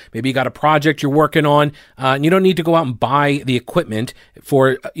contractor, maybe you got a project you're working on, and you don't need to go out and buy the equipment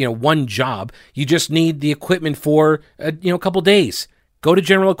for one job. You just need the equipment for a couple days. Go to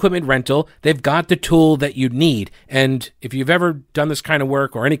General Equipment Rental. They've got the tool that you need. And if you've ever done this kind of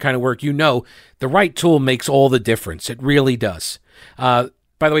work or any kind of work, the right tool makes all the difference. It really does.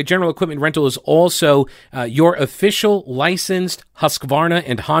 By the way, General Equipment Rental is also your official licensed Husqvarna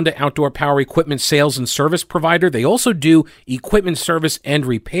and Honda outdoor power equipment sales and service provider. They also do equipment service and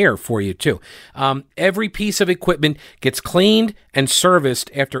repair for you, too. Every piece of equipment gets cleaned and serviced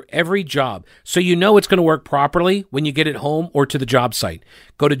after every job, so you know it's going to work properly when you get it home or to the job site.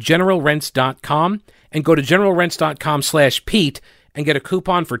 Go to GeneralRents.com and go to GeneralRents.com/Pete and get a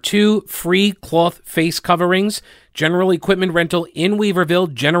coupon for 2 free cloth face coverings. General Equipment Rental in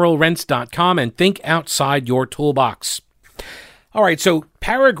Weaverville, GeneralRents.com, and think outside your toolbox. All right, so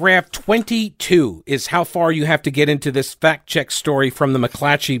paragraph 22 is how far you have to get into this fact-check story from the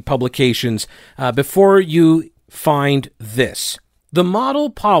McClatchy publications before you find this. The model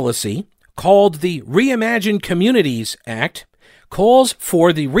policy, called the Reimagine Communities Act, calls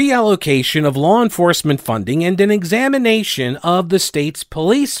for the reallocation of law enforcement funding and an examination of the state's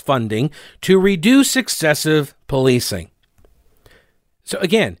police funding to reduce excessive policing. So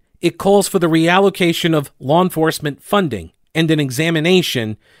again, it calls for the reallocation of law enforcement funding and an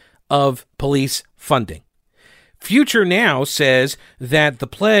examination of police funding. Future Now says that the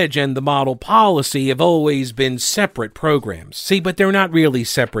pledge and the model policy have always been separate programs. See, but they're not really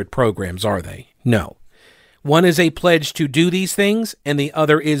separate programs, are they? No. One is a pledge to do these things, and the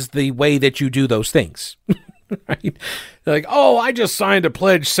other is the way that you do those things. Right? They're like, oh, I just signed a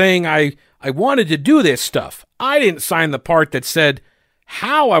pledge saying I wanted to do this stuff. I didn't sign the part that said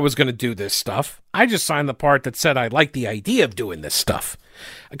how I was going to do this stuff. I just signed the part that said I like the idea of doing this stuff.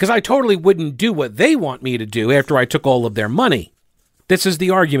 Because I totally wouldn't do what they want me to do after I took all of their money. This is the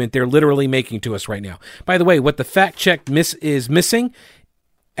argument they're literally making to us right now. By the way, what the fact check is missing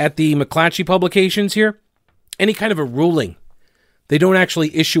at the McClatchy publications here, any kind of a ruling. They don't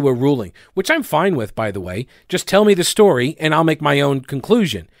actually issue a ruling, which I'm fine with, by the way. Just tell me the story and I'll make my own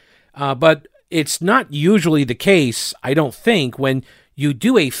conclusion. But it's not usually the case, I don't think, when you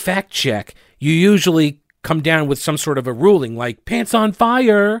do a fact check, you usually come down with some sort of a ruling like pants on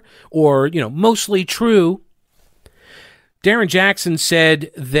fire or, mostly true. Darren Jackson said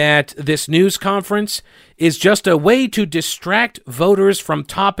that this news conference is just a way to distract voters from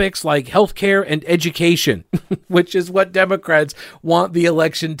topics like healthcare and education, which is what Democrats want the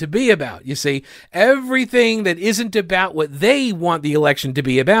election to be about. You see, everything that isn't about what they want the election to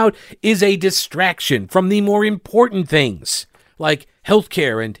be about is a distraction from the more important things like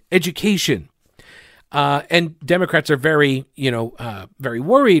healthcare and education. And Democrats are very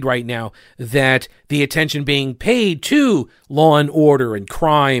worried right now that the attention being paid to law and order and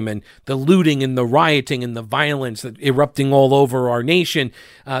crime and the looting and the rioting and the violence that erupting all over our nation,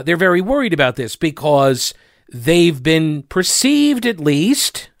 they're very worried about this because they've been perceived, at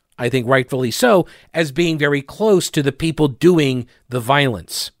least, I think rightfully so, as being very close to the people doing the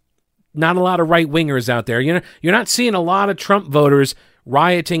violence. Not a lot of right-wingers out there. You're not seeing a lot of Trump voters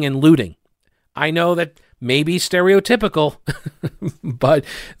rioting and looting. I know that may be stereotypical, but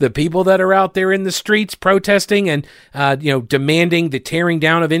the people that are out there in the streets protesting and, demanding the tearing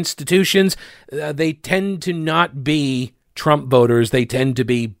down of institutions, they tend to not be Trump voters. They tend to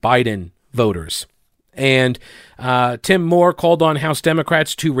be Biden voters. And Tim Moore called on House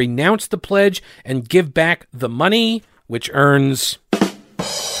Democrats to renounce the pledge and give back the money, which earns.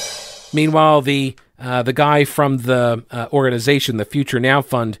 Meanwhile, the guy from the organization, the Future Now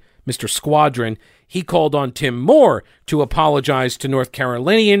Fund, Mr. Squadron, he called on Tim Moore to apologize to North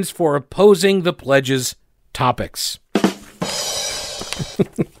Carolinians for opposing the pledge's topics.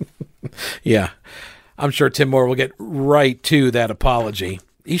 Yeah, I'm sure Tim Moore will get right to that apology.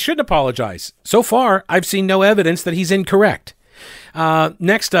 He should apologize. So far, I've seen no evidence that he's incorrect.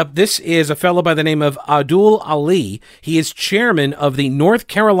 Next up, this is a fellow by the name of Abdul Ali. He is chairman of the North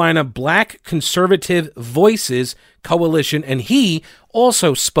Carolina Black Conservative Voices Coalition, and he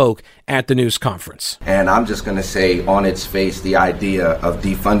also spoke at the news conference. And I'm just going to say, on its face, the idea of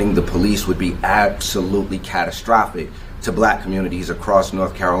defunding the police would be absolutely catastrophic to black communities across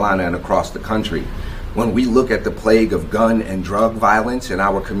North Carolina and across the country. When we look at the plague of gun and drug violence in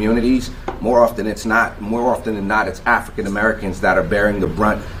our communities, more often than not, it's African Americans that are bearing the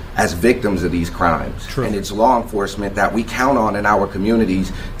brunt as victims of these crimes. True. And it's law enforcement that we count on in our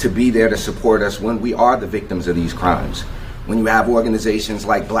communities to be there to support us when we are the victims of these crimes. When you have organizations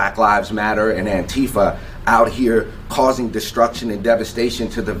like Black Lives Matter and Antifa out here causing destruction and devastation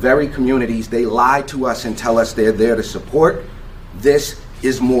to the very communities they lie to us and tell us they're there to support, this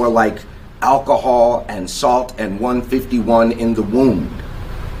is more like alcohol and salt and 151 in the wound.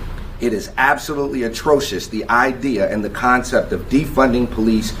 It is absolutely atrocious, the idea and the concept of defunding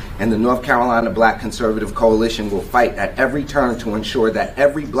police, and the North Carolina Black Conservative Coalition will fight at every turn to ensure that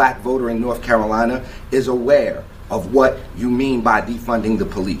every black voter in North Carolina is aware of what you mean by defunding the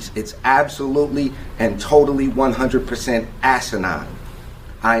police. It's absolutely and totally 100% asinine.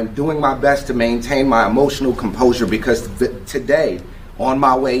 I am doing my best to maintain my emotional composure because today, on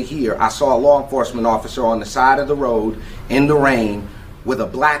my way here, I saw a law enforcement officer on the side of the road in the rain with a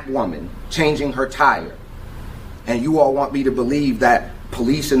black woman changing her tire. And you all want me to believe that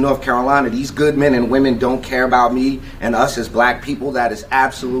police in North Carolina, these good men and women, don't care about me and us as black people? That is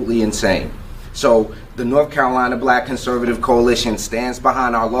absolutely insane. So the North Carolina Black Conservative Coalition stands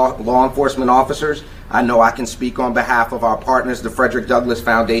behind our law enforcement officers. I know I can speak on behalf of our partners, the Frederick Douglass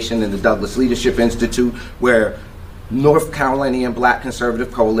Foundation and the Douglass Leadership Institute, where North Carolinian Black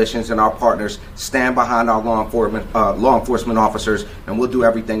Conservative Coalitions and our partners stand behind our law enforcement officers, and we'll do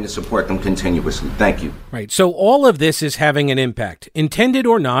everything to support them continuously. Thank you. Right. So all of this is having an impact. Intended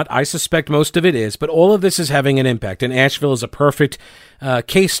or not, I suspect most of it is, but all of this is having an impact. And Asheville is a perfect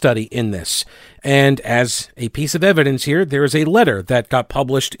case study in this. And as a piece of evidence here, there is a letter that got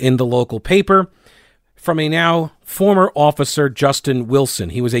published in the local paper from a now former officer, Justin Wilson.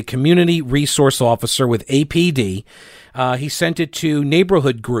 He was a community resource officer with APD. He sent it to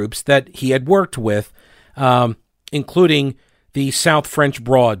neighborhood groups that he had worked with, including the South French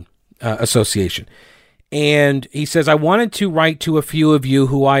Broad Association. And he says, I wanted to write to a few of you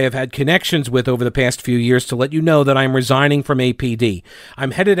who I have had connections with over the past few years to let you know that I'm resigning from APD.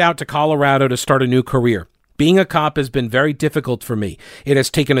 I'm headed out to Colorado to start a new career. Being a cop has been very difficult for me. It has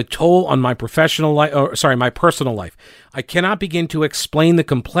taken a toll on my personal life. I cannot begin to explain the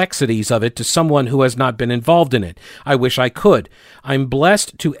complexities of it to someone who has not been involved in it. I wish I could. I'm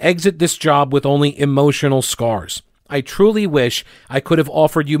blessed to exit this job with only emotional scars. I truly wish I could have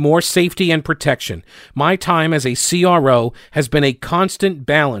offered you more safety and protection. My time as a CRO has been a constant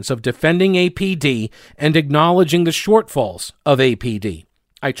balance of defending APD and acknowledging the shortfalls of APD.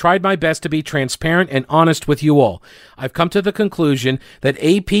 I tried my best to be transparent and honest with you all. I've come to the conclusion that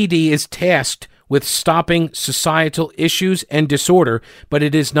APD is tasked with stopping societal issues and disorder, but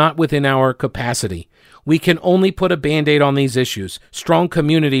it is not within our capacity. We can only put a Band-Aid on these issues. Strong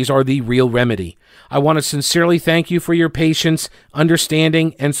communities are the real remedy. I want to sincerely thank you for your patience,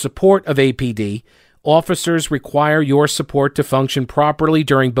 understanding, and support of APD. Officers require your support to function properly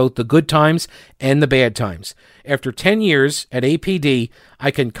during both the good times and the bad times. After 10 years at APD, I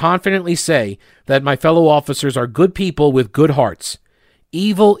can confidently say that my fellow officers are good people with good hearts.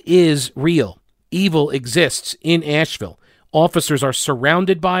 Evil is real. Evil exists in Asheville. Officers are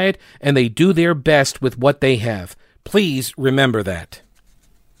surrounded by it, and they do their best with what they have. Please remember that.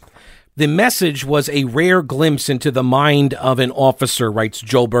 The message was a rare glimpse into the mind of an officer, writes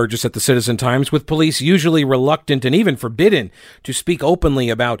Joel Burgess at the Citizen-Times, with police usually reluctant and even forbidden to speak openly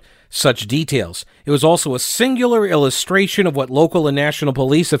about such details. It was also a singular illustration of what local and national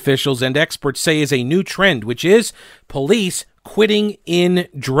police officials and experts say is a new trend, which is police quitting in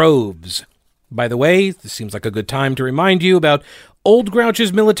droves. By the way, this seems like a good time to remind you about Old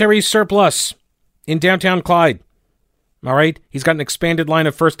Grouch's military surplus in downtown Clyde. All right. He's got an expanded line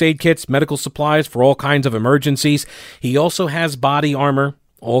of first aid kits, medical supplies for all kinds of emergencies. He also has body armor,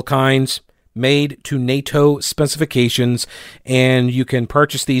 all kinds, made to NATO specifications. And you can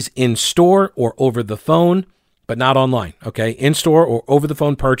purchase these in store or over the phone, but not online. Okay. In store or over the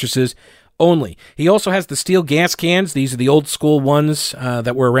phone purchases only. He also has the steel gas cans. These are the old school ones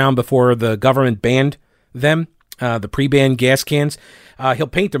that were around before the government banned them. The pre-banned gas cans. He'll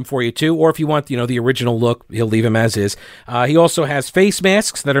paint them for you, too. Or if you want, the original look, he'll leave them as is. He also has face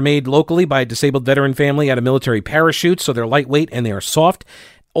masks that are made locally by a disabled veteran family out of military parachutes, so they're lightweight and they are soft.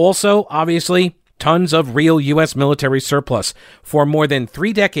 Also, obviously, tons of real U.S. military surplus. For more than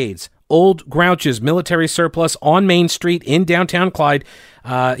 3 decades, Old Grouch's military surplus on Main Street in downtown Clyde.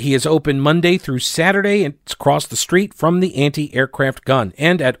 He is open Monday through Saturday, and it's across the street from the anti-aircraft gun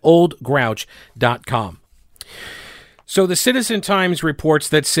and at oldgrouch.com. So the Citizen-Times reports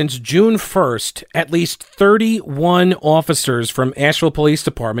that since June 1st, at least 31 officers from Asheville Police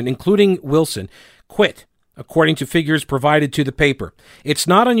Department, including Wilson, quit, according to figures provided to the paper. It's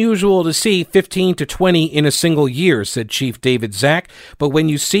not unusual to see 15 to 20 in a single year, said Chief David Zach, but when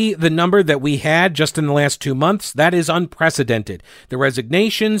you see the number that we had just in the last 2 months, that is unprecedented. The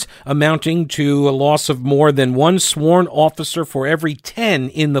resignations amounting to a loss of more than one sworn officer for every 10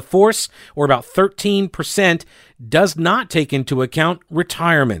 in the force, or about 13%, does not take into account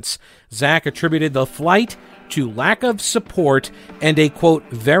retirements. Zach attributed the flight to lack of support and a, quote,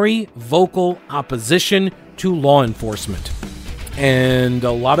 very vocal opposition to law enforcement. And a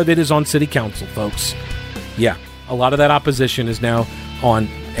lot of it is on city council, folks. Yeah, a lot of that opposition is now on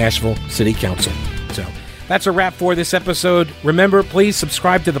Asheville City Council. So that's a wrap for this episode. Remember, please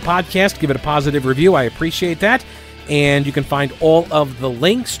subscribe to the podcast. Give it a positive review. I appreciate that. And you can find all of the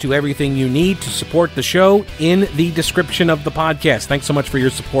links to everything you need to support the show in the description of the podcast. Thanks so much for your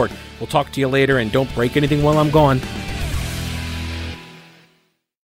support. We'll talk to you later, and don't break anything while I'm gone.